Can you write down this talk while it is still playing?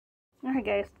Alright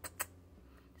guys,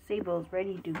 Sable's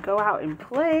ready to go out and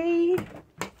play.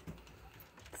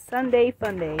 Sunday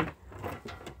Funday.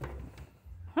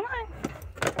 Come on.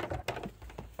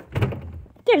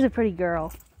 There's a pretty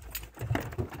girl.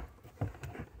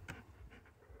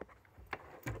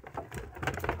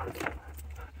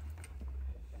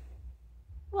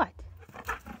 What?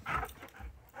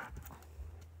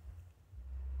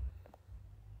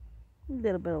 A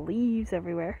little bit of leaves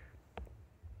everywhere.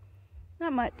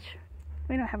 Not much.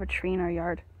 We don't have a tree in our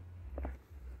yard.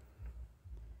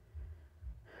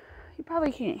 You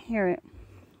probably can't hear it,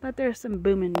 but there's some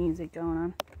booming music going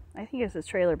on. I think it's a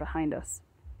trailer behind us.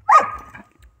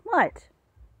 What?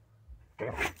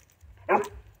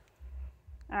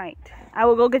 Alright, I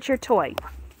will go get your toy.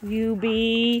 You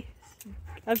be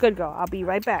a good girl. I'll be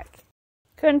right back.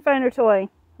 Couldn't find her toy,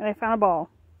 and I found a ball.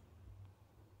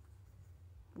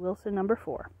 Wilson number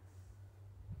 4.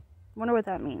 Wonder what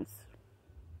that means.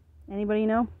 Anybody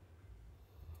know?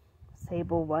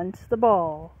 Sable wants the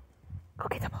ball. Go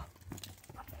get the ball.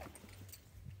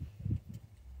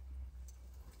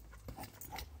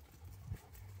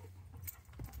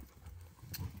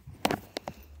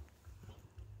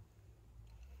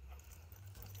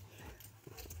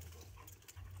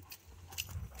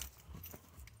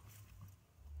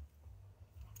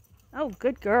 Oh,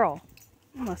 good girl.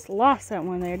 You almost lost that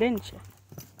one there, didn't you?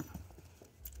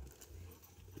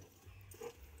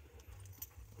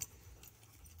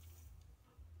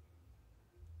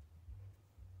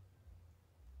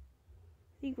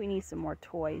 I think we need some more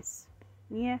toys.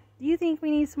 Yeah? Do you think we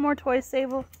need some more toys,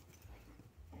 Sable?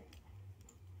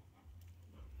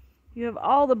 You have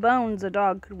all the bones a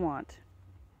dog could want.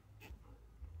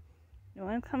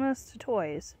 When it comes to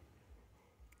toys,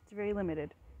 it's very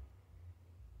limited.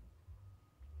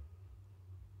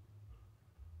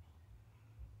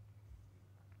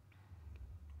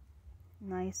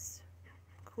 Nice,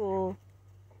 cool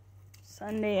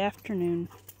Sunday afternoon.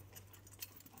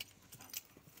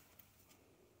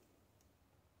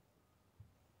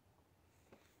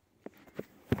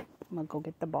 I'm gonna go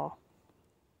get the ball.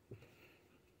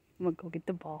 I'm gonna go get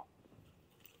the ball.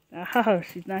 Oh,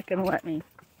 she's not gonna let me.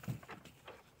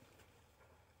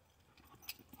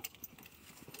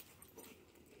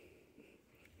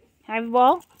 Have the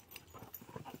ball?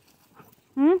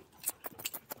 Hmm?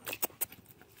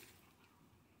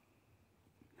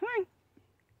 Come on.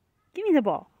 Give me the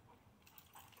ball.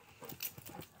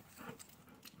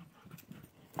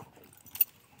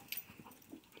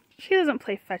 She doesn't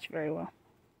play fetch very well.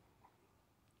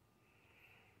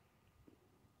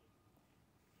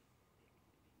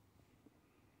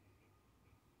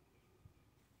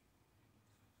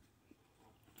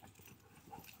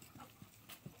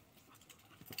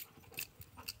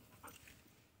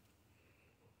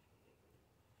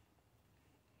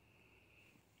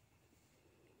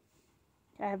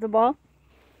 I have the ball.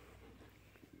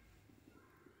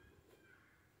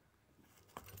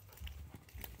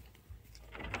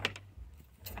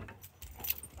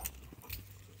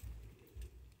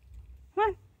 Come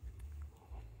on.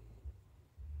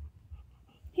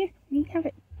 Here, you have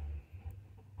it.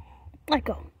 Let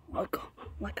go. Let go.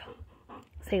 Let go.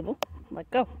 Sable. Let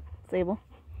go. Sable.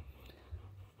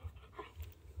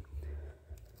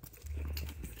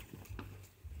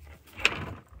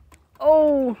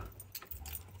 Oh!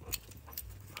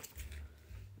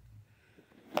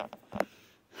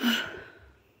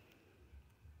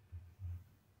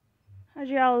 How's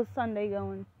y'all's Sunday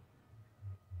going?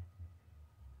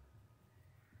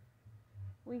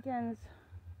 Weekends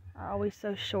are always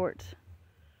so short.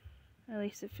 At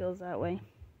least it feels that way.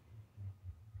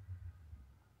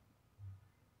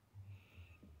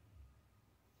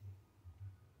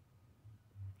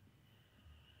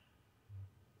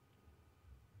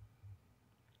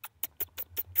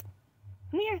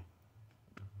 Come here.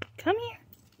 Come here.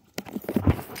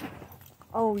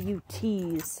 Oh, you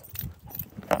tease.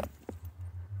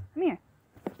 Come here.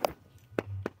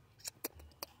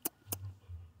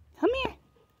 Come here.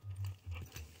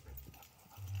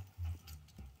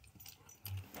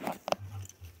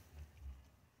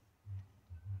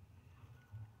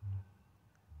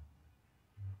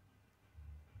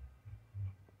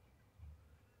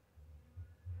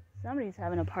 Somebody's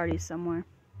having a party somewhere.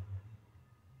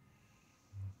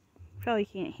 Probably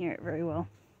can't hear it very well.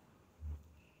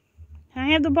 Can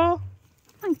I have the ball?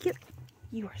 Come on, get it.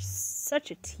 You are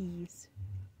such a tease.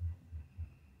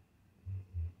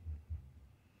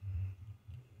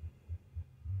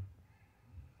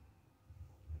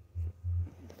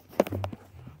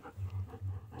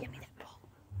 Give me that ball.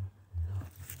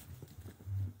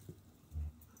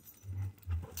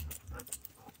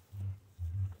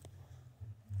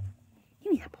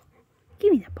 Give me that ball.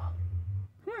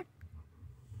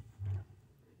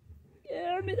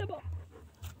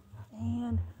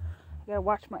 gotta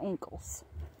watch my ankles.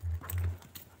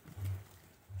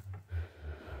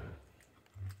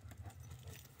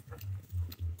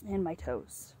 And my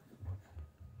toes.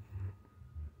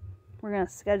 We're gonna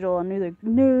schedule another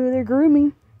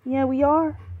grooming. Yeah, we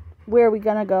are. Where are we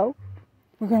gonna go?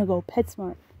 We're gonna go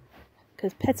PetSmart.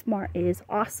 Because PetSmart is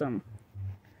awesome.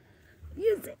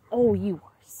 Use it. Oh, you are.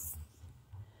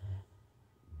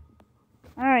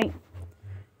 Alright.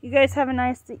 You guys have a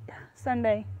nice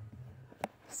Sunday.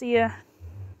 See ya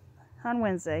on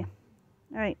Wednesday.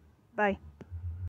 Alright. Bye.